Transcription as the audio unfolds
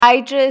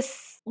I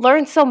just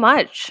learned so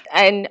much.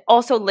 And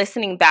also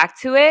listening back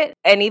to it,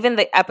 and even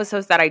the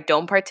episodes that I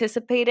don't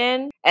participate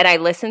in, and I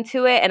listen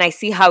to it and I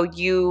see how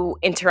you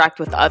interact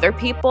with other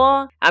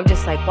people, I'm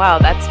just like, wow,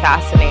 that's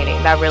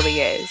fascinating. That really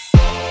is.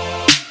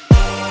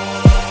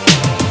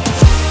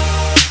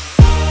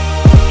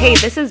 Hey,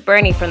 this is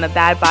Bernie from the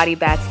Bad Body,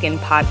 Bad Skin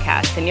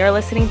podcast, and you're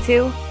listening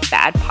to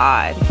Bad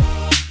Pod.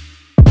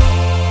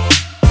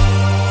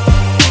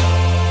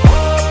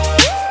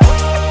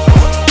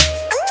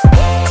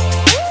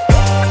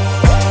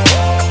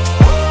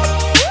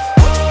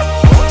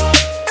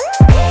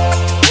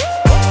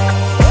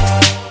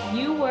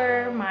 You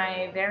were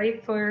my very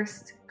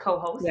first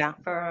co-host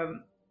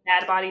from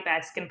Bad Body,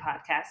 Bad Skin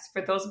podcast.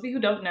 For those of you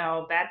who don't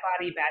know, Bad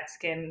Body, Bad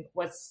Skin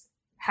was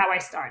how I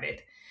started.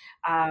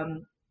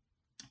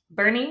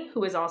 Bernie,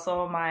 who is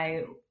also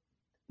my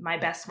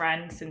best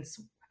friend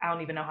since I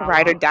don't even know how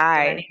Ride long. or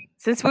die.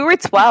 Since we were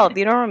 12.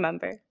 You don't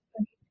remember?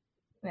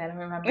 I don't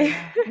remember.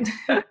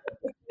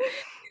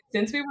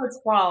 Since we were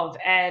 12.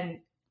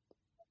 And,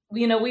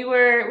 you know, we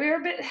were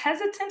a bit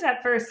hesitant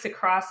at first to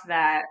cross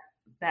that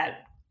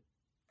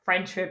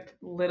friendship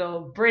little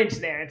bridge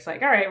there. It's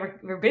like, all right,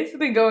 we're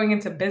basically going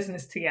into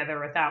business together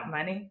without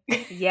money.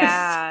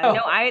 Yeah.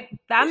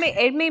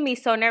 It made me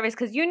so nervous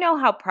because you know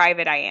how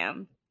private I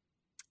am.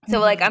 So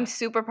like I'm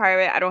super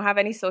private. I don't have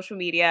any social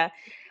media.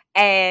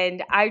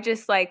 And I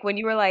just like when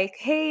you were like,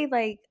 hey,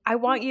 like I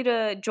want you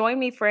to join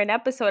me for an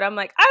episode. I'm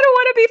like, I don't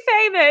want to be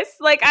famous.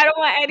 Like I don't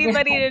want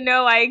anybody to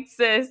know I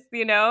exist,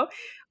 you know?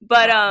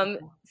 But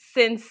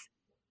since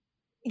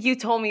you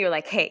told me, you're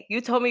like, hey,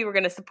 you told me you were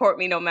going to support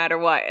me no matter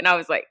what. And I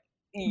was like,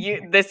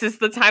 this is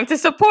the time to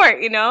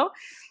support, you know?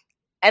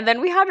 And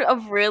then we had a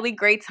really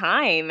great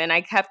time and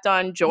I kept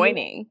on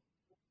joining.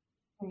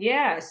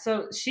 Yeah.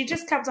 So she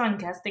just kept on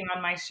guesting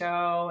on my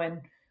show and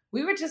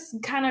we were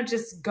just kind of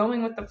just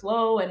going with the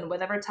flow and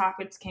whatever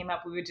topics came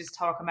up, we would just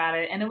talk about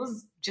it. And it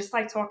was just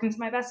like talking to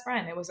my best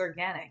friend. It was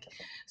organic.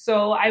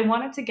 So I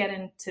wanted to get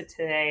into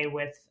today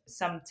with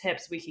some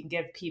tips we can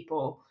give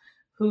people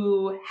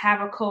who have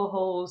a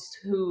co-host,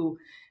 who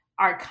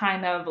are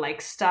kind of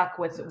like stuck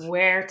with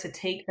where to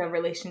take the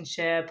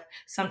relationship.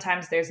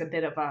 Sometimes there's a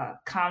bit of a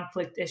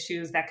conflict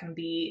issues that can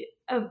be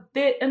a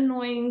bit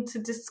annoying to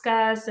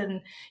discuss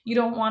and you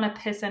don't want to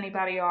piss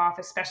anybody off,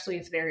 especially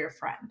if they're your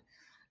friend.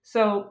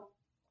 So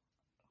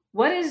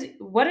what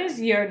is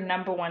your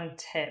number one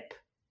tip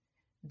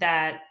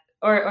that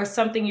or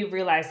something you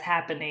realized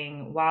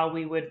happening while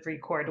we would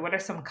record? What are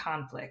some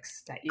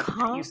conflicts that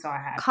you saw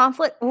happen?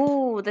 Conflict?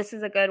 Ooh, this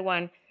is a good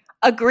one.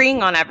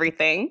 Agreeing on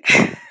everything.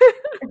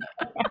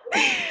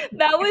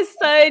 That was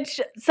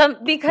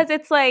because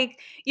it's like,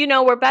 you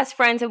know, we're best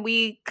friends and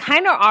we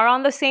kind of are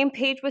on the same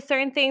page with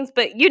certain things,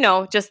 but you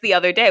know, just the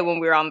other day when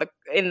we were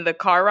in the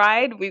car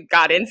ride, we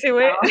got into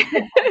it.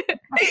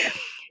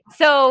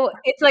 So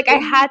it's like I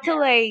had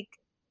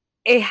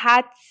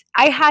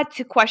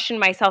to question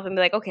myself and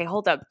be like, okay,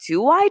 hold up.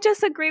 Do I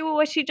just agree with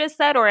what she just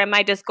said? Or am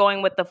I just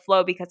going with the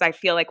flow because I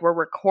feel like we're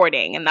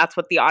recording and that's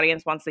what the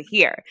audience wants to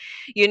hear,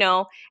 you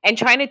know? And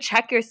trying to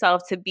check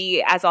yourself to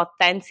be as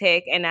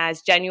authentic and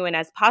as genuine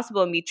as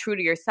possible and be true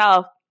to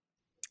yourself,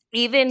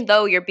 even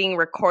though you're being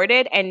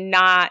recorded, and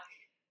not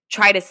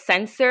try to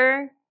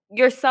censor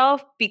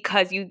yourself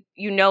because you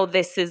know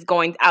this is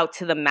going out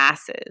to the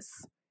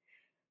masses.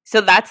 So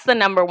that's the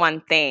number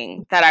one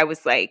thing that I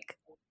was like,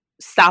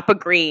 stop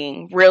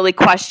agreeing. Really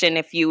question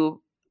if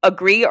you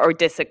agree or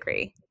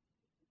disagree.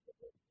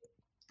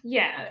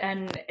 Yeah,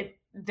 and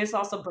this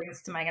also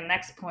brings to my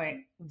next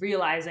point,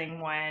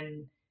 realizing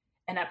when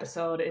an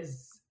episode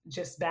is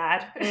just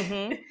bad.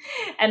 Mm-hmm.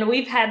 And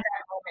we've had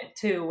that moment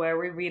too, where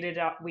we read it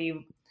up,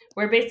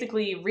 we're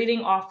basically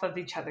reading off of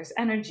each other's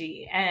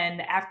energy.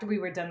 And after we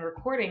were done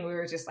recording, we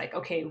were just like,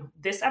 okay,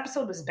 this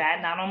episode was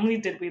bad. Not only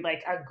did we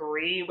like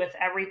agree with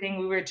everything,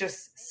 we were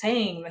just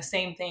saying the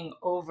same thing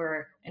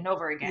over and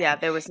over again. Yeah,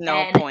 there was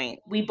no point.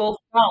 We both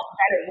felt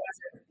that it wasn't,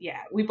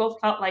 we both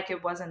felt like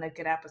it wasn't a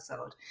good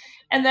episode.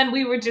 And then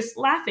we were just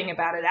laughing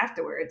about it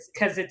afterwards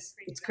because it's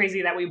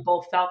crazy that we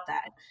both felt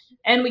that.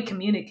 And we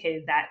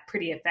communicated that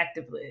pretty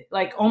effectively.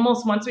 Like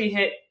almost once we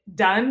hit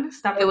done,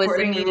 stop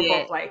recording, we were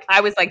both like, I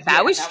was like,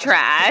 that was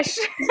trash.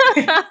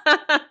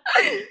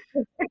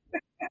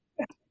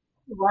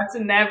 Let's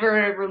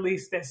never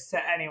release this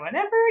to anyone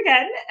ever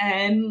again,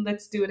 and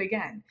let's do it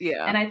again.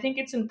 Yeah. And I think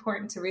it's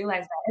important to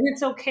realize that, and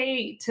it's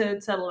okay to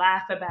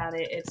laugh about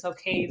it. It's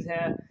okay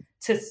to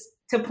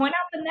point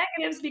out the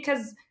negatives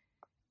because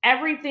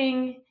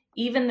everything,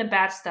 even the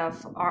bad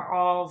stuff, are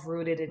all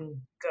rooted in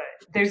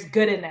good. There's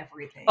good in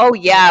everything. Oh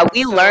yeah,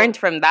 we learned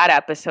from that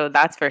episode.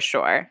 That's for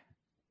sure.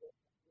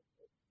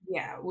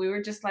 Yeah, we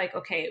were just like,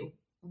 okay,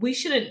 we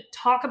shouldn't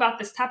talk about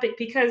this topic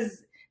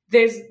because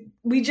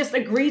we just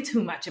agree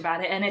too much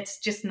about it, and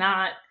it's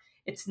not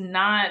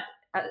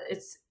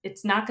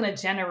going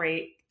to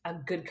generate a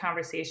good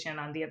conversation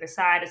on the other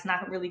side. It's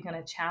not really going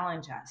to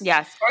challenge us.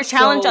 Yes, or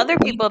challenge other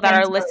people that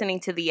are listening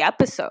to the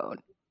episode.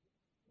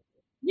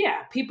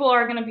 Yeah, people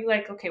are going to be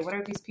like, okay, what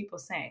are these people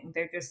saying?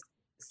 They're just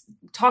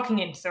talking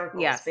in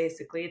circles, Yes.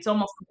 basically. It's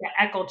almost like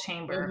an echo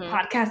chamber,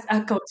 podcast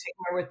echo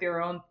chamber with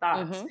your own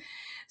thoughts.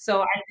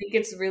 So I think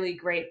it's really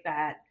great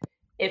that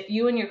if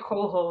you and your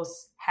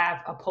co-hosts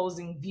have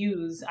opposing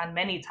views on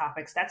many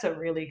topics, that's a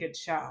really good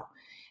show.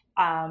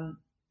 And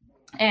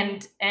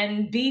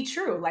be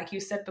true, like you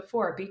said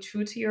before, be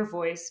true to your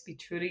voice, be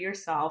true to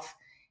yourself,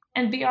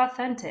 and be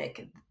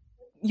authentic.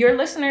 Your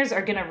listeners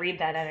are going to read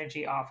that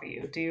energy off of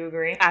you. Do you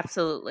agree?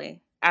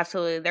 Absolutely.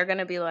 Absolutely. They're going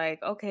to be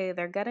like, okay,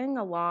 they're getting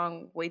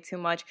along way too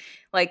much,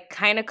 like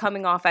kind of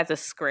coming off as a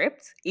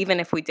script,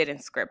 even if we didn't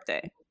script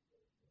it.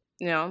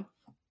 You know?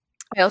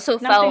 I also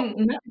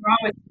nothing wrong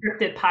with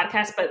scripted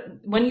podcasts, but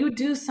when you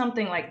do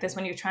something like this,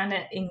 when you're trying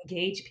to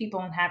engage people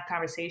and have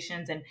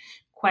conversations and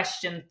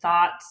question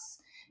thoughts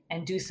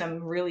and do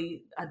some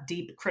really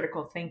deep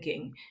critical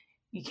thinking,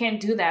 you can't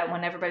do that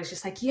when everybody's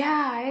just like,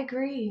 yeah, I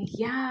agree.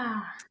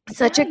 Yeah.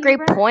 Such a great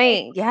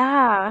point.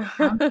 Yeah.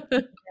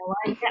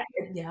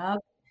 Yeah.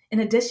 In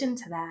addition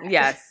to that.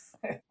 Yes.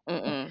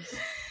 Another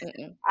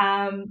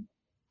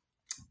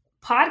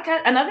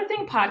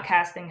thing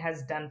podcasting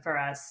has done for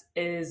us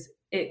is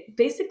it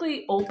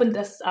basically opened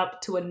us up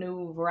to a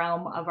new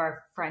realm of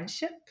our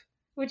friendship,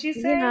 would you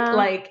say? Yeah.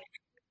 Like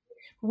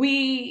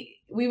we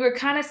were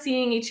kind of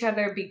seeing each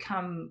other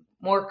become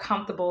more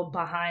comfortable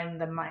behind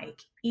the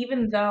mic,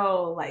 even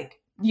though like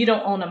you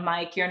don't own a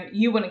mic,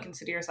 you wouldn't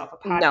consider yourself a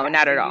podcaster. No,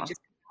 not at all.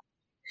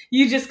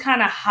 You just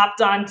kind of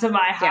hopped onto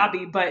my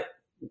hobby, but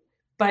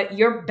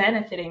you're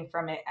benefiting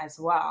from it as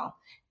well.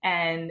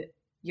 And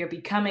you're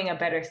becoming a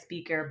better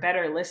speaker,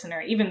 better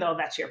listener, even though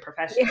that's your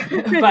profession.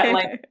 But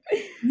like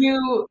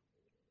you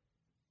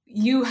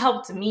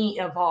helped me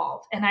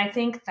evolve. And I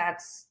think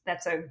that's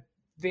a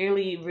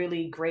really,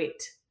 really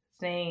great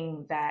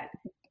thing that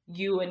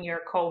you and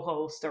your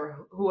co-host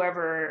or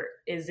whoever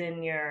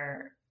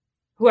you're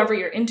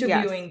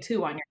interviewing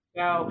too on your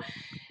show,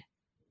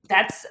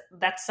 that's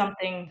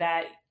something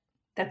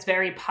that's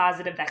very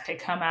positive that could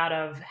come out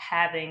of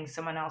having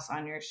someone else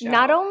on your show.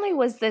 Not only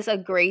was this a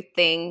great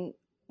thing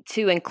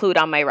to include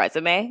on my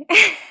resume,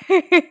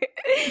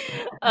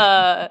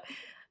 but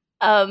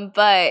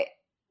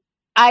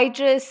I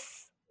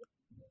just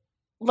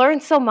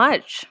learned so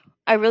much.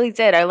 I really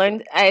did. I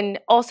learned, and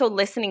also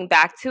listening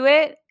back to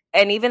it,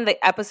 and even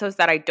the episodes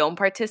that I don't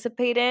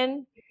participate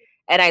in,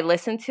 and I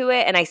listen to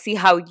it, and I see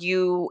how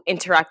you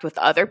interact with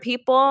other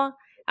people,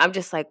 I'm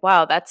just like,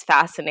 wow, that's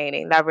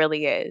fascinating. That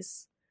really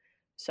is.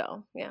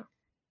 So, yeah.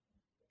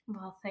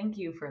 Well, thank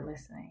you for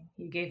listening.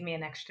 You gave me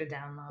an extra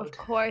download. Of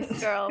course,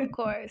 girl. Of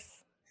course.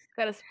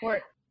 Gotta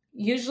support.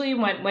 Usually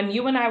when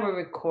you and I would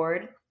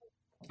record,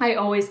 I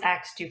always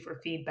asked you for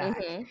feedback.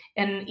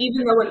 And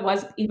even though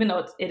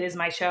it is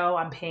my show,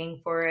 I'm paying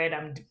for it,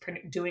 I'm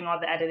doing all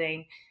the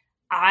editing,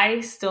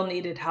 I still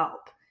needed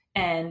help.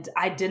 And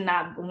I did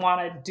not want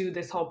to do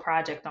this whole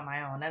project on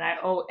my own. And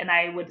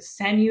I would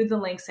send you the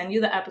link, send you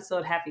the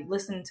episode, have you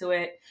listen to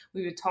it.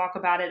 We would talk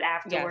about it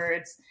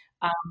afterwards. Yes.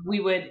 We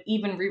would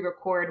even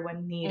re-record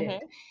when needed.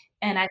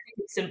 And I think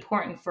it's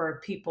important for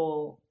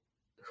people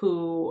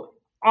who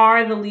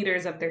are the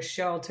leaders of their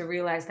show to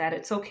realize that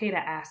it's okay to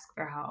ask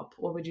for help.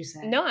 What would you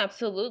say? No,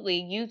 absolutely.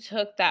 You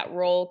took that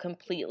role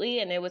completely,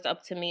 and it was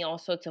up to me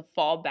also to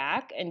fall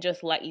back and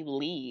just let you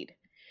lead.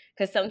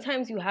 Because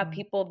sometimes you have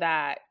people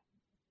that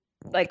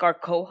like are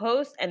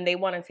co-hosts and they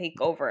want to take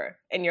over,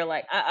 and you're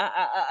like,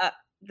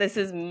 this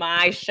is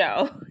my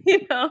show,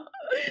 you know?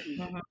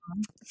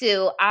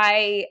 So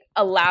I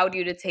allowed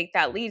you to take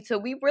that lead. So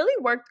we really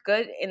worked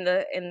good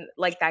in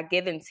like that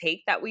give and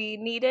take that we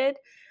needed.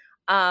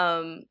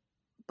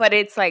 But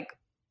it's like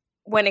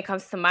when it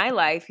comes to my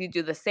life, you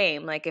do the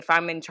same. Like if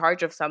I'm in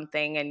charge of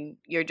something and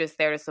you're just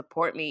there to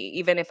support me,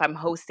 even if I'm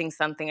hosting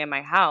something in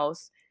my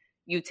house,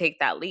 you take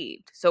that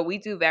lead. So we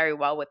do very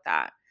well with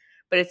that.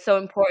 But it's so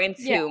important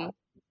to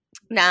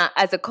now,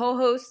 as a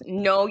co-host,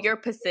 know your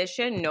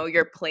position, know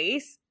your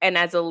place, and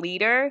as a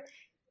leader,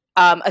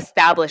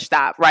 establish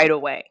that right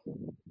away.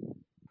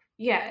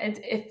 Yeah, and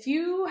if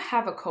you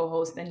have a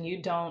co-host and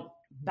you don't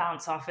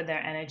bounce off of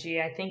their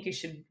energy, I think you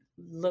should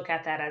look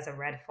at that as a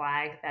red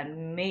flag that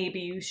maybe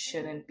you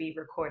shouldn't be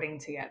recording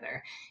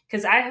together.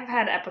 Because I have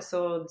had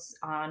episodes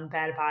on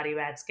Bad Body,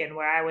 Bad Skin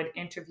where I would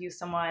interview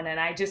someone and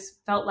I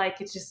just felt like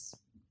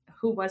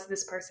who was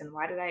this person?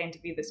 Why did I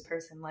interview this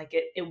person? Like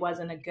it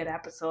wasn't a good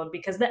episode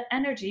because the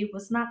energy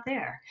was not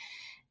there.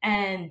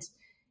 And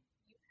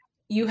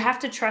you have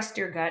to trust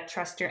your gut,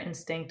 trust your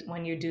instinct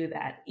when you do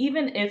that.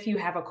 Even if you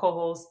have a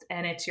co-host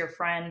and it's your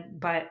friend,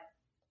 but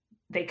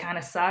they kind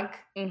of suck,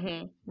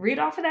 read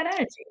off of that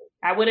energy.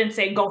 I wouldn't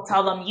say, go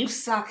tell them you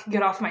suck,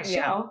 get off my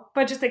show,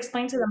 but just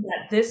explain to them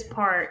that this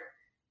part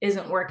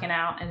isn't working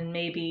out and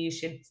maybe you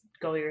should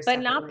go your separate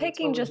ways. But not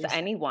picking just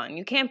anyone.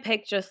 You can't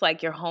pick just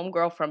like your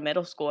homegirl from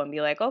middle school and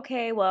be like,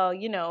 okay, well,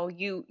 you know,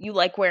 you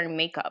like wearing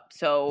makeup,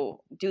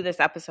 so do this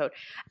episode.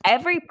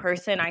 Every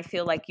person I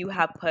feel like you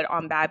have put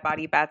on Bad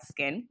Body, Bad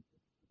Skin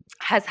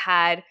has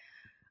had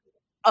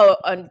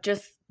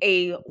just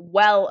a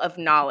well of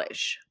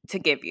knowledge to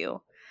give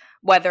you.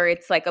 whether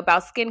it's like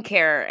about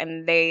skincare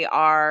and they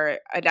are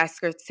a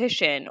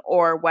esthetician,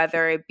 or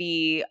whether it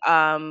be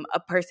a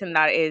person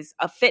that is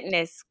a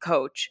fitness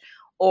coach,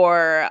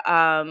 or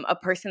a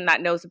person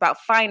that knows about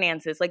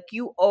finances. Like,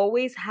 you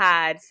always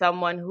had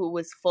someone who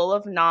was full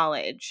of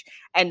knowledge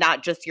and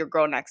not just your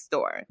girl next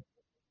door.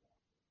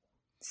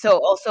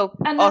 So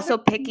also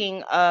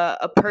picking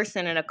a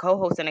person and a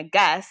co-host and a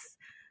guest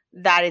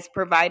that is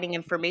providing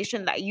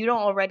information that you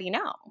don't already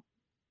know.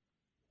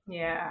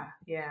 Yeah.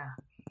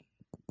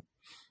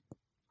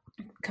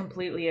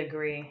 Completely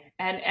agree.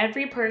 And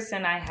every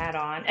person I had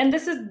on, and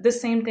this is the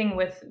same thing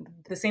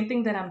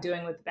that I'm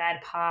doing with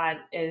Bad Pod,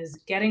 is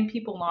getting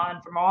people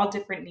on from all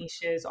different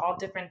niches, all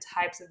different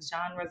types of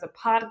genres of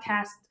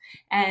podcasts,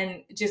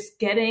 and just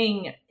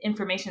getting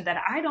information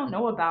that I don't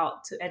know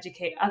about to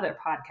educate other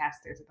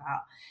podcasters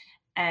about.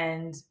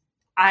 And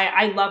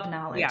I love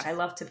knowledge. Yes. I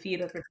love to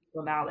feed other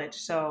people knowledge.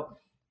 So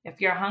if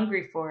you're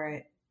hungry for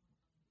it,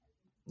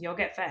 you'll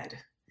get fed.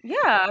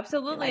 Yeah,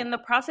 absolutely. In the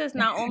process,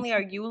 not only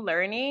are you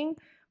learning,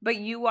 but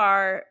you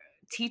are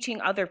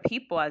teaching other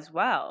people as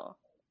well.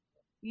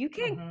 You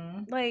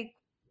can, like,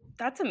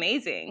 that's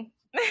amazing.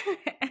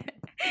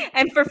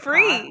 And for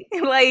free.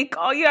 Like,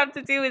 all you have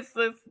to do is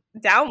just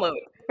download.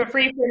 For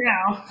free for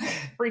now.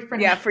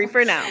 Free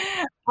for now.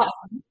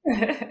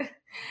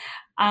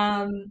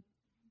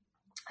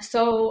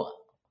 So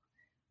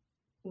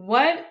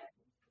what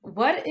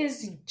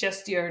is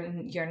just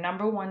your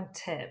number one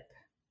tip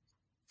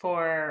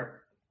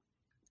for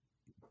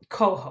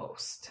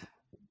co-host?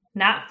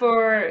 Not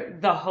for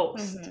the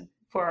host,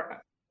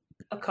 for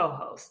a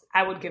co-host.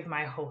 I would give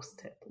my host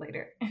tip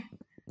later.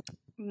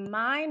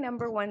 My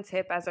number one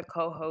tip as a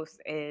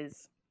co-host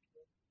is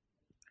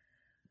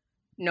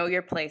know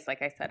your place,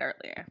 like I said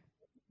earlier.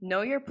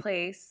 Know your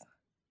place.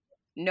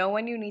 Know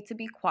when you need to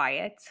be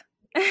quiet.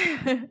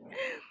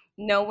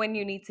 Know when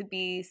you need to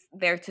be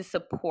there to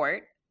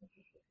support.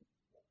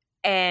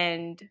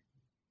 And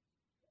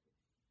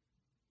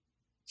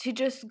to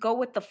just go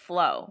with the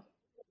flow,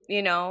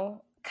 you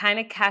know, kind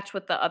of catch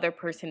what the other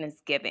person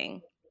is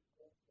giving.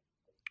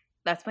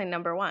 That's my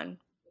number one.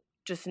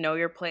 Just know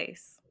your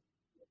place.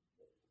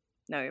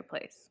 Know your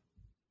place.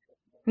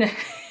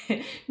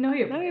 Know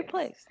your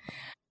place.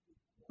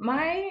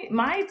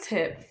 My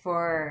tip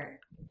for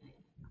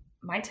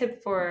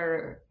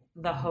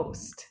the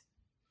host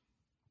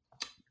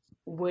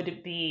would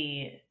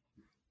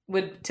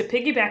to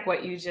piggyback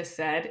what you just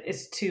said,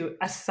 is to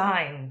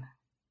assign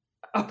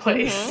a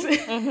place.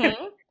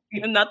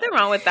 Nothing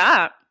wrong with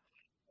that.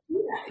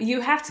 Yeah,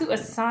 you have to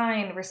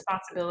assign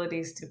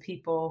responsibilities to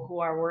people who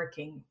are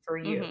working for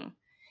you.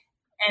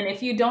 And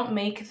if you don't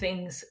make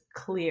things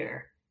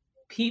clear,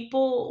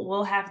 people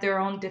will have their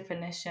own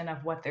definition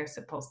of what they're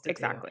supposed to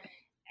do.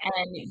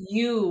 And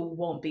you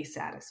won't be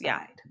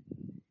satisfied.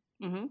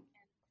 Yeah.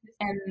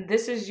 And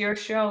this is your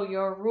show,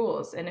 your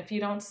rules. And if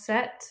you don't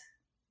set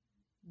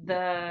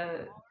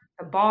the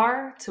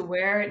bar to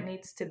where it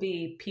needs to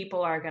be,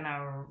 people are going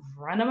to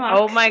run amok.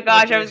 Oh my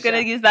gosh, I was going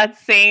to use that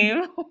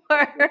same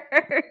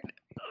word.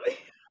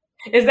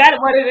 Is that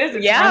what it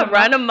is? Yeah,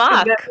 run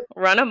amok.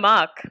 Run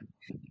amok.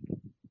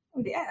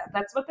 Yeah,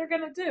 that's what they're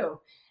going to do.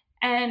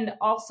 And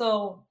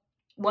also,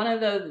 one of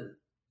the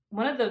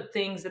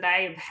things that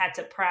I had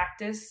to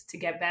practice to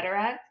get better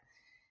at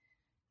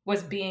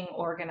was being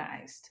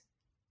organized.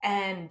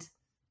 And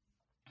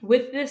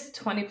with this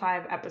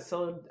 25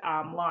 episode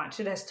launch,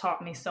 it has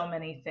taught me so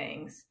many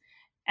things.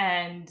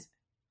 And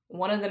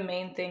one of the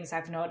main things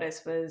I've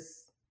noticed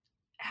was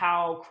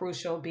how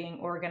crucial being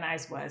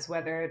organized was,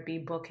 whether it be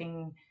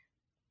booking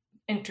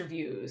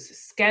interviews,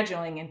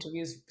 scheduling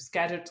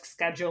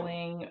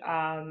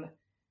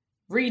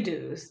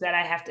redos that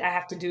I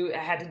had to do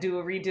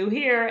a redo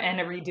here and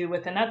a redo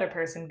with another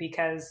person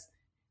because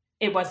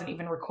it wasn't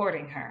even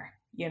recording her,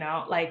 you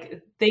know,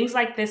 like things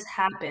like this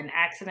happen,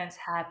 accidents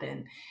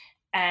happen,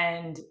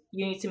 and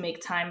you need to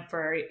make time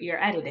for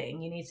your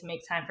editing. You need to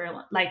make time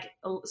for, like,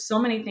 so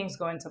many things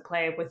go into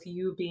play with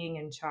you being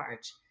in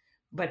charge,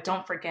 but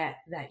don't forget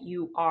that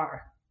you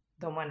are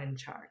the one in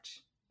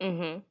charge.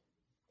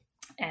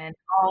 And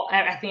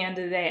at the end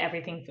of the day,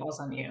 everything falls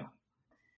on you.